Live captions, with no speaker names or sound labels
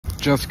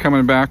just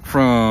coming back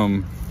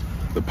from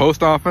the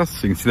post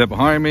office. You can see that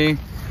behind me.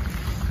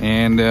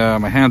 And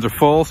my hands are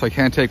full, so I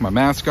can't take my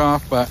mask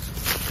off, but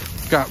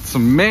got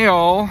some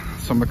mail,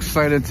 so I'm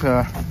excited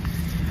to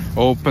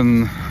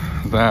open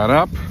that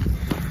up.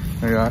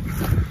 I got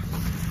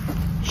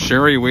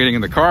Sherry waiting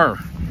in the car.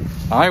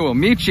 I will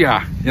meet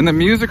ya in the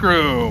music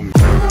room.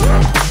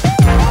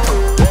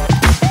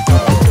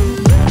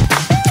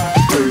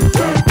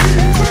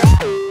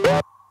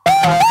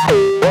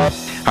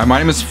 Hi, my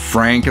name is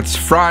Frank. It's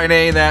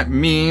Friday. That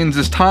means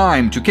it's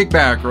time to kick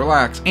back,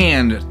 relax,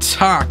 and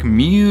talk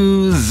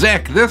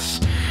music.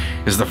 This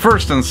is the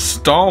first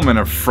installment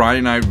of Friday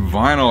Night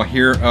Vinyl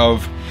here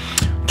of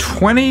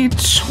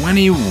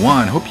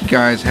 2021. Hope you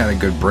guys had a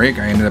good break.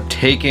 I ended up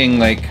taking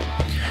like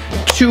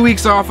 2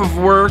 weeks off of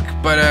work,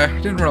 but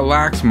didn't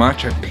relax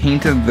much. I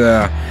painted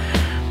the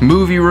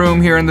movie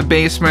room here in the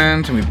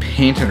basement, and we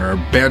painted our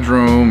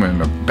bedroom and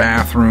the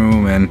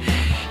bathroom, and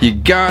you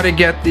gotta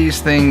get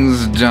these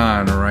things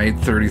done, right?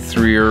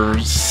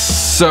 33ers.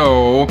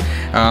 So,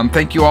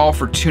 thank you all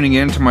for tuning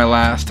in to my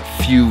last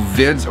few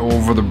vids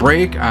over the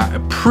break. I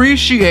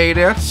appreciate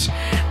it.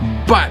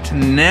 But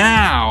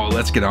now,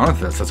 let's get on with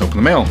this. Let's open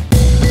the mail.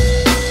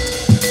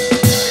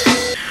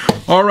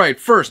 All right,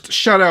 first,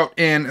 shout out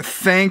and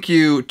thank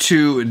you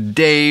to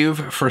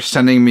Dave for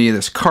sending me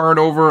this card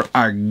over.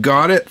 I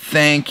got it.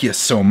 Thank you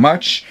so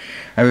much.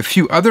 I have a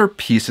few other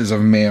pieces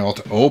of mail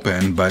to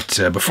open, but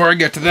before I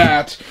get to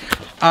that,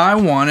 I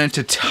wanted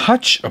to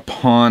touch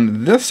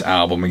upon this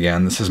album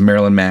again. This is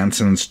Marilyn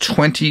Manson's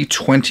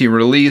 2020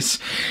 release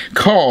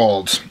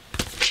called,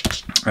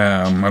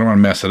 I don't want to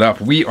mess it up,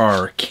 We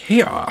Are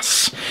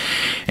Chaos.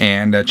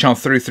 And channel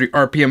 33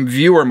 RPM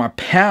viewer, my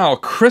pal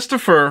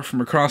Christopher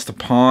from across the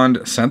pond,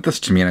 sent this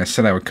to me, and I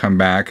said I would come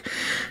back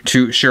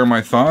to share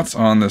my thoughts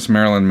on this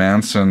Marilyn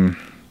Manson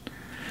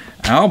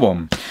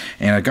album.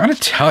 And I gotta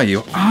tell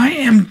you, I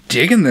am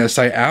digging this.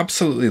 I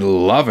absolutely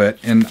love it,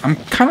 and I'm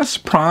kind of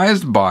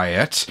surprised by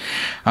it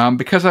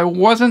because I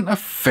wasn't a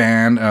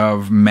fan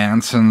of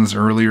Manson's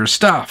earlier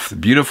stuff. The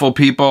beautiful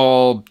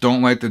people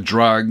don't like the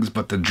drugs,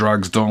 but the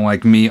drugs don't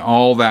like me.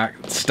 All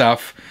that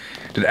stuff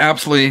did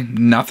absolutely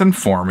nothing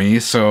for me.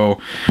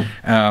 So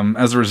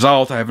as a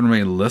result, I haven't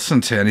really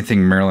listened to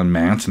anything Marilyn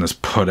Manson has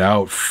put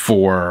out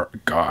for,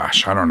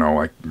 gosh, I don't know,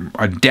 like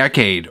a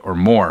decade or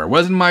more. It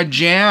wasn't my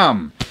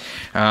jam.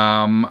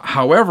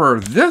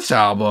 However, this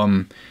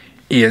album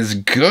is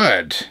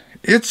good.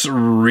 It's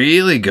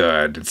really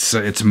good.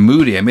 It's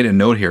moody. I made a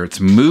note here. It's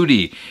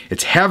moody.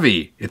 It's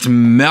heavy. It's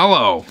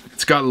mellow.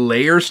 It's got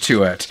layers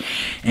to it.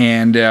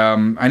 And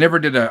I never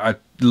did a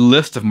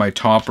list of my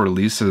top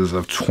releases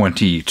of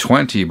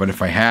 2020, but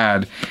if I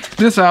had,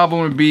 this album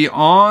would be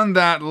on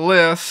that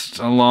list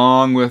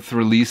along with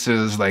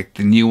releases like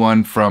the new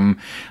one from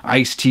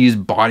Ice-T's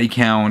Body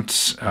Count,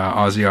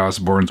 Ozzy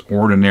Osbourne's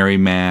Ordinary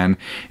Man,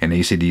 and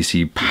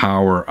AC/DC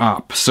Power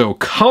Up. So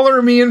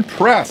color me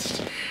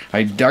impressed.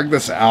 I dug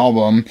this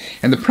album,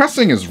 and the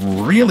pressing is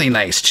really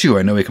nice too.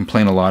 I know we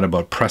complain a lot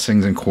about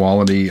pressings and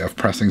quality of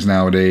pressings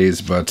nowadays,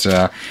 but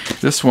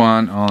this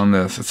one on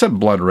this, it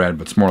said blood red,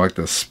 but it's more like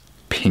this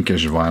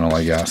pinkish vinyl,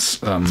 I guess.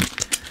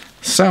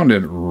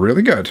 Sounded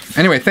really good.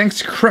 Anyway,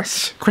 thanks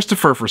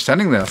Christopher for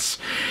sending this,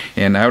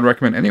 and I would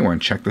recommend anyone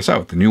check this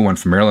out. The new one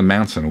from Marilyn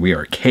Manson, We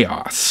Are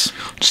Chaos.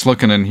 Just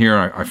looking in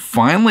here, I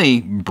finally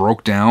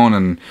broke down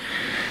and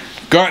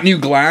got new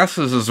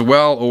glasses as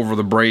well over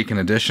the break, in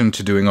addition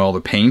to doing all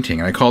the painting.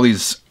 And I call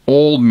these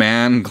old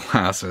man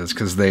glasses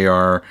because they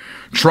are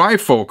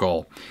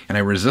trifocal, and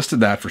I resisted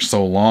that for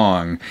so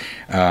long.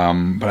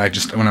 But I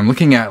just, when I'm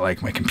looking at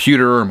like my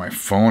computer or my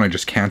phone, I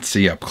just can't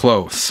see up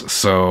close.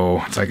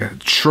 So it's like a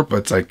trip.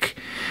 It's like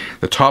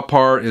the top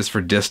part is for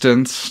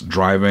distance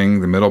driving,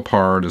 the middle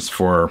part is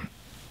for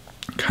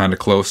kind of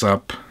close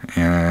up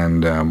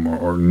and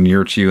or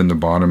near to you, and the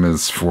bottom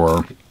is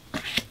for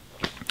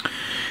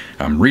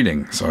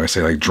reading. So I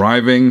say like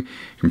driving,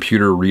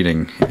 computer,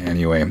 reading.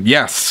 Anyway,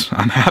 yes,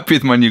 I'm happy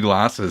with my new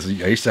glasses.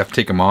 I used to have to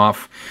take them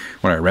off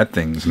when I read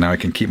things. Now I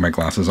can keep my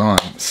glasses on.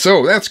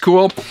 So that's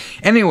cool.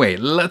 Anyway,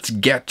 let's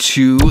get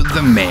to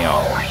the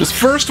mail. This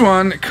first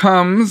one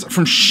comes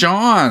from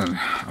Sean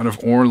out of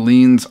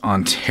Orleans,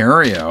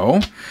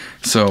 Ontario.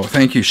 So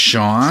thank you,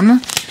 Sean.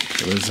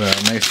 It was a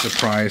nice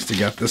surprise to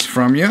get this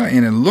from you,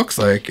 and it looks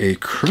like a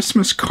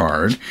Christmas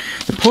card.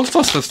 The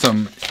postal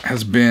system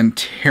has been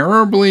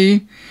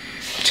terribly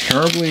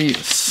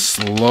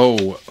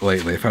slow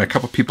lately. I've had a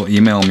couple people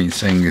email me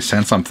saying they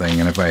sent something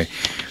and if I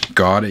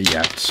got it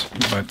yet,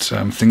 but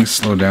things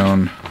slow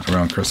down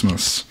around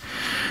Christmas.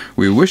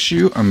 We wish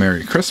you a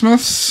Merry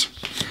Christmas.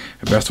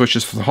 Best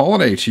wishes for the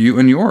holiday to you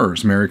and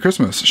yours. Merry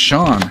Christmas.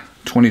 Sean,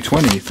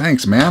 2020.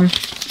 Thanks, man.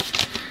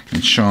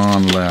 And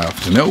Sean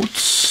left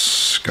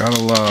notes.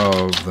 Gotta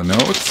love the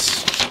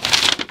notes.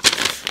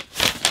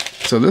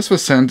 So this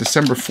was sent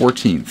December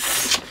 14th.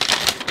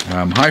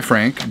 Hi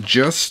Frank,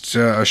 just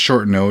a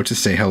short note to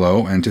say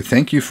hello and to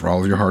thank you for all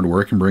of your hard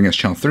work and bringing us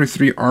channel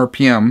 33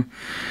 RPM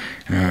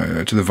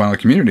to the vinyl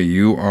community.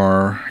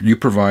 You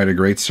provide a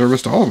great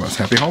service to all of us.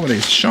 Happy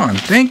holidays, Sean.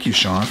 Thank you,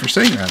 Sean, for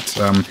saying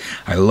that.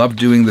 I love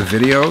doing the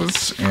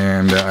videos,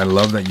 and I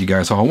love that you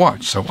guys all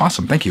watch. So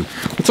awesome, thank you.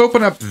 Let's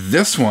open up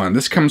this one.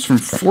 This comes from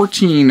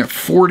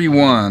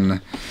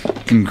 1441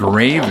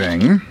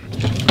 Engraving,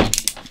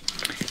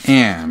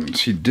 and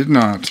he did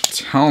not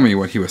tell me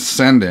what he was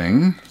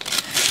sending,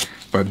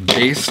 but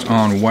based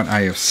on what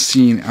I have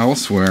seen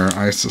elsewhere,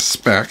 I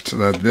suspect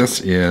that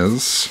this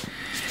is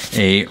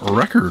a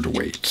record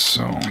weight.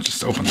 So I'll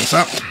just open this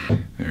up.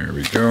 There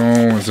we go.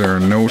 Is there a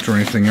note or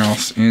anything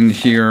else in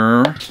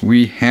here?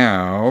 We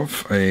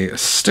have a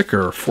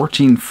sticker,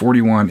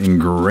 1441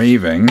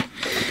 Engraving.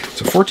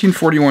 So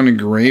 1441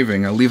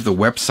 Engraving, I'll leave the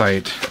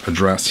website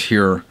address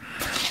here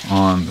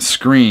on the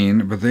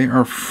screen, but they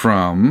are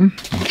from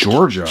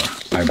Georgia,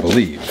 I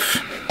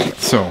believe.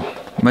 So,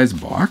 nice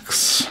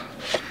box.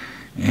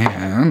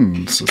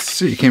 And let's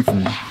see, it came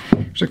from,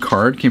 here's a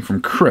card, came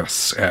from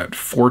Chris at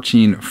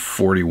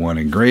 1441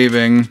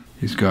 Engraving.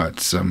 He's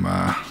got some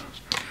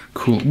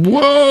cool,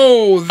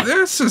 whoa,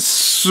 this is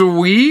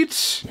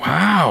sweet.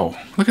 Wow,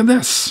 look at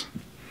this.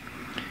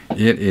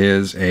 It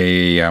is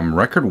a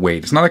record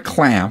weight. It's not a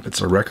clamp,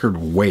 it's a record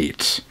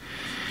weight.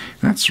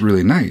 That's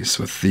really nice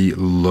with the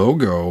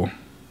logo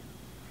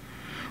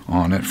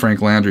on it.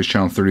 Frank Landry's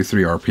channel,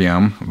 33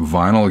 RPM,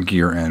 vinyl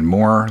gear and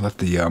more. Let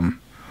the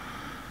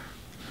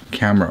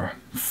camera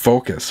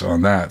focus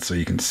on that so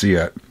you can see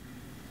it.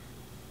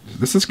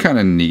 This is kind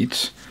of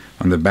neat.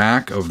 On the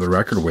back of the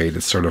record weight,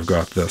 it's sort of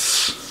got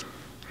this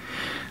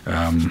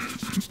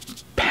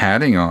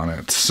padding on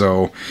it.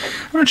 So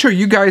I'm not sure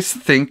you guys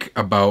think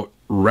about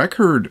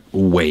record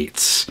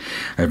weights.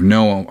 I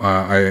know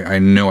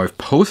I've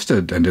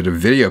posted and did a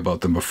video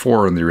about them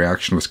before, and the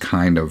reaction was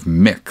kind of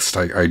mixed.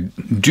 I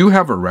do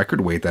have a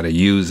record weight that I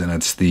use, and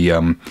it's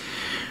the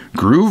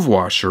Groove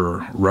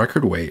Washer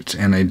record weight,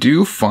 and I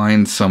do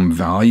find some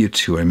value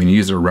to it. I mean, you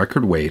use a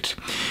record weight,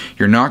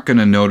 you're not going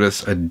to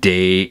notice a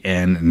day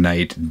and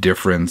night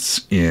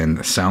difference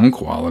in sound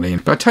quality.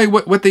 But I'll tell you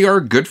what they are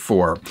good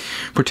for,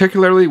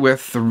 particularly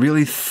with the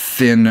really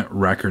thin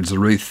records, the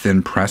really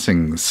thin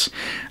pressings,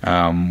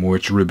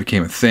 which really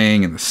became a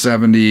thing in the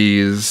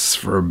 70s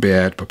for a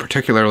bit, but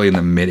particularly in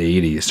the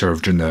mid-80s, sort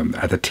of during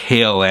at the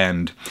tail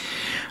end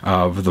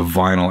of the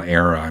vinyl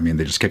era. I mean,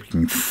 they just kept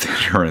getting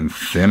thinner and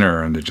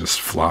thinner, and they just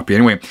floppy.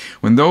 Anyway,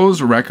 when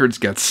those records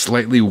get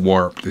slightly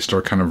warped, they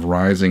start kind of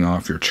rising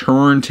off your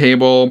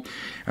turntable,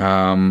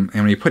 and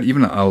when you put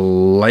even a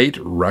light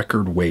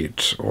record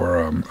weight or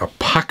a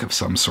puck of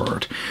some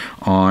sort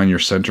on your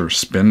center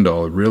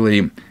spindle, it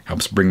really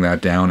helps bring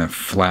that down and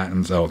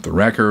flattens out the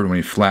record. When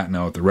you flatten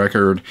out the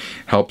record,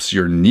 helps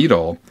your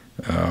needle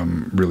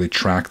really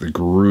track the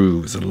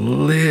grooves a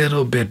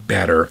little bit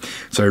better.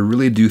 So I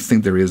really do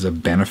think there is a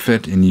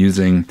benefit in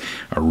using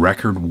a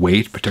record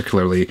weight,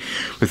 particularly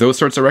with those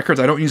sorts of records.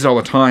 I don't use it all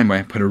the time.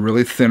 I put a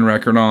really thin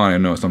record on. I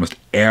notice almost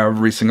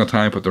every single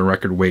time I put the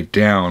record weight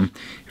down,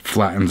 it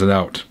flattens it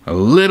out a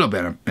little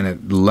bit and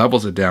it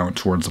levels it down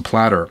towards the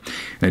platter.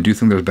 And I do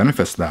think there's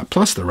benefits to that.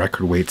 Plus the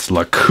record weights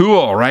look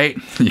cool, right?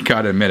 You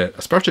gotta admit it,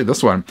 especially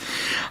this one.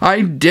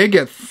 I dig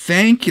it.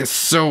 Thank you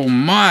so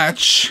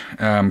much,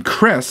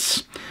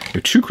 Chris. There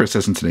are two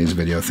Chris's in today's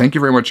video. Thank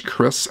you very much,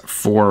 Chris,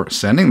 for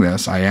sending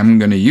this. I am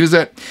going to use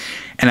it,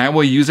 and I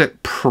will use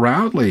it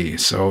proudly.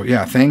 So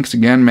yeah, thanks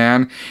again,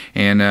 man.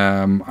 And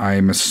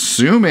I'm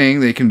assuming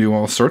they can do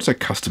all sorts of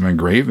custom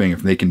engraving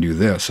if they can do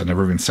this. I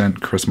never even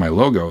sent Chris my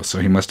logo, so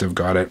he must have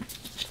got it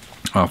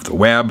off the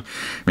web.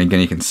 I mean,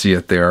 again, you can see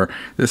it there.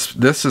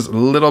 This is a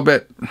little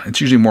bit,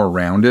 it's usually more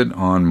rounded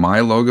on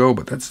my logo,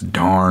 but that's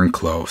darn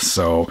close.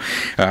 So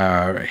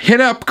hit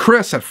up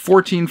Chris at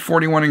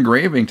 1441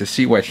 Engraving to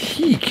see what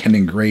he can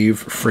engrave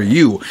for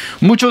you.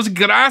 Muchos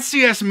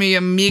gracias, mi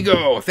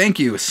amigo. Thank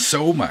you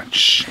so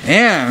much.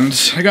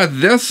 And I got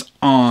this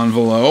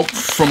envelope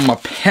from my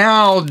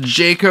pal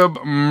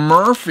Jacob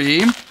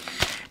Murphy.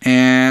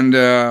 And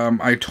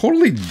I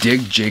totally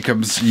dig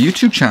Jacob's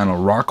YouTube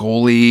channel,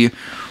 Rockoli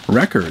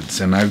Records,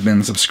 and I've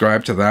been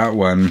subscribed to that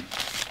one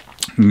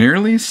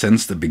nearly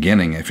since the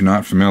beginning. If you're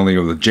not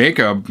familiar with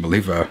Jacob, I'll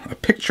leave a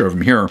picture of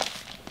him here.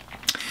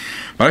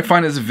 But I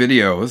find his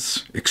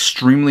videos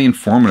extremely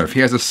informative. He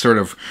has this sort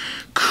of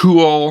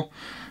cool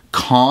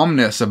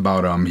calmness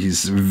about him.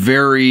 He's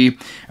very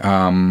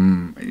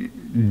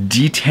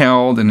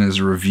detailed in his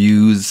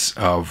reviews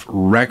of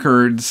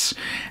records,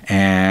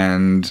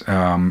 and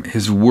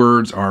his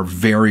words are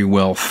very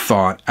well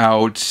thought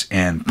out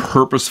and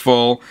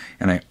purposeful,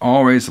 and I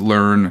always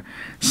learn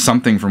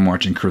something from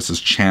watching Chris's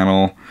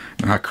channel.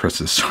 Not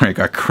Chris's, sorry, I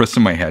got Chris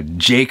in my head.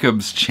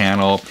 Jacob's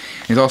channel.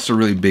 He's also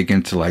really big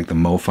into like the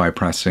MoFi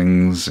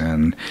pressings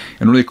and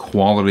really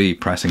quality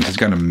pressings. He's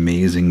got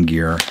amazing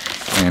gear.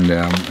 And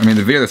I mean,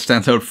 the video that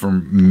stands out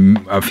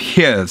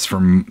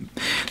the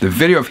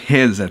video of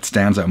his that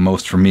stands out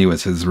most for me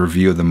was his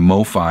review of the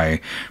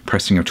MoFi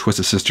pressing of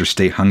Twisted Sister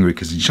Stay Hungry,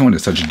 because he's showing it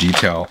such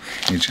detail.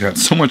 And he's got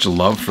so much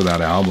love for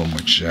that album,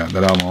 which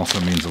that album also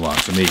means a lot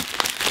to me.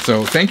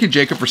 So thank you,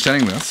 Jacob, for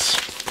sending this.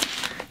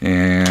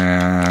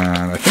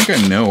 And I think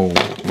I know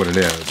what it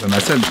is. And I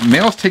said,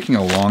 mail's taking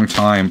a long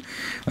time.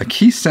 Like,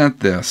 he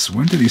sent this.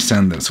 When did he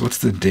send this? What's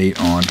the date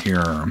on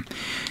here?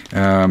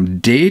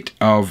 Date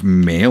of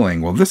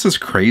mailing. Well, this is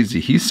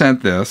crazy. He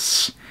sent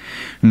this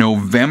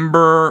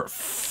November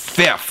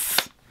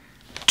 5th.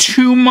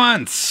 2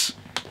 months.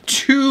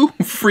 2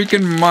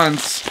 freaking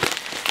months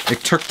it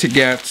took to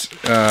get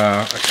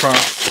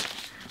across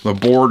the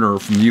border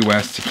from the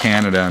US to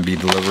Canada and be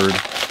delivered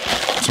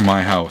to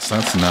my house.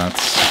 That's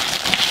nuts.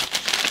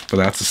 But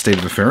that's the state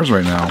of affairs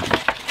right now.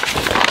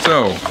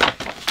 So,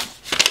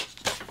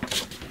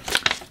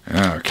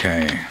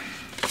 okay.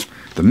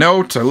 The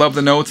note, I love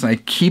the notes, and I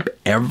keep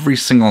every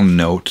single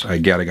note I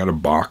get. I got a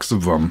box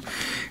of them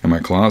in my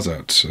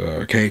closet.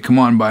 Okay, come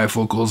on,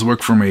 bifocals,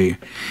 work for me.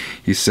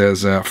 He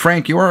says,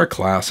 Frank, you are a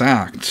class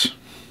act.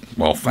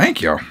 Well,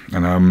 thank you.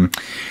 And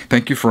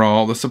thank you for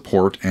all the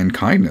support and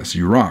kindness.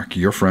 You rock.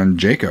 Your friend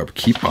Jacob.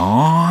 Keep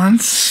on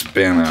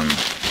spinning.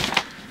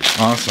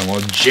 Awesome.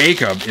 Well,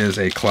 Jacob is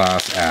a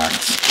class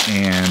act,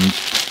 and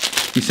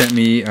he sent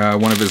me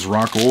one of his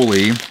Rock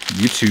Oli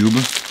YouTube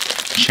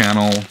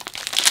channel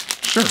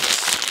shirts.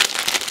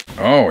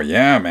 Oh,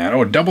 yeah, man.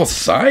 Oh,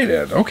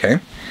 double-sided. Okay.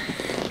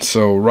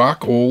 So,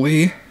 Rock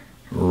Oli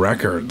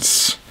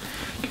Records.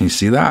 Can you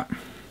see that?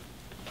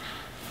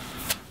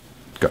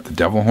 Got the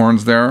devil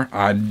horns there.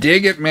 I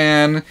dig it,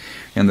 man.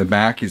 In the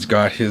back, he's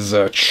got his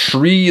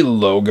tree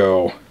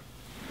logo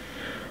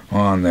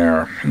on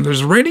there. And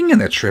there's writing in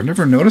that tree. I've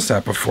never noticed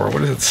that before. What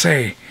does it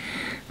say?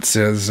 It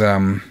says,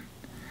 a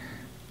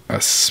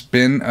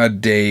spin a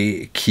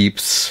day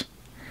keeps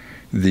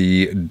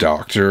the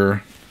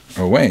doctor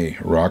away.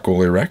 Rock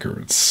Oli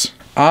Records.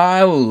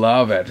 I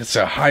love it. It's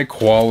a high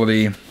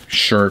quality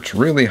shirt.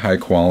 Really high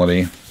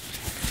quality.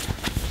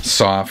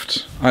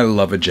 Soft. I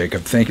love it,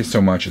 Jacob. Thank you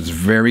so much. It's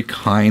very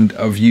kind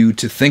of you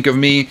to think of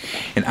me,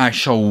 and I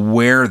shall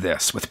wear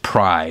this with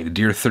pride.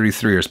 Dear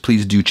 33ers,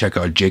 please do check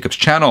out Jacob's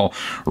channel,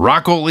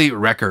 Rock Oli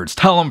Records.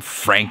 Tell him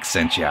Frank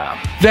sent ya.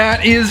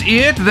 That is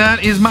it.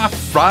 That is my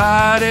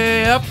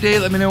Friday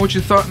update. Let me know what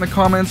you thought in the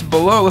comments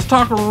below. Let's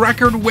talk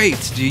record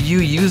weights. Do you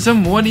use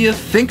them? What do you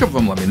think of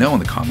them? Let me know in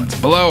the comments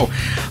below.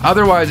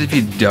 Otherwise, if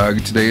you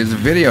dug today's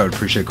video, I'd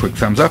appreciate a quick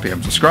thumbs up. If you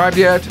haven't subscribed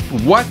yet,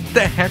 what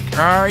the heck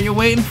are you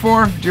waiting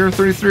for? Dear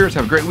 33ers,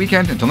 have a great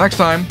weekend. Until next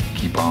time,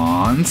 keep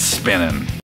on spinning.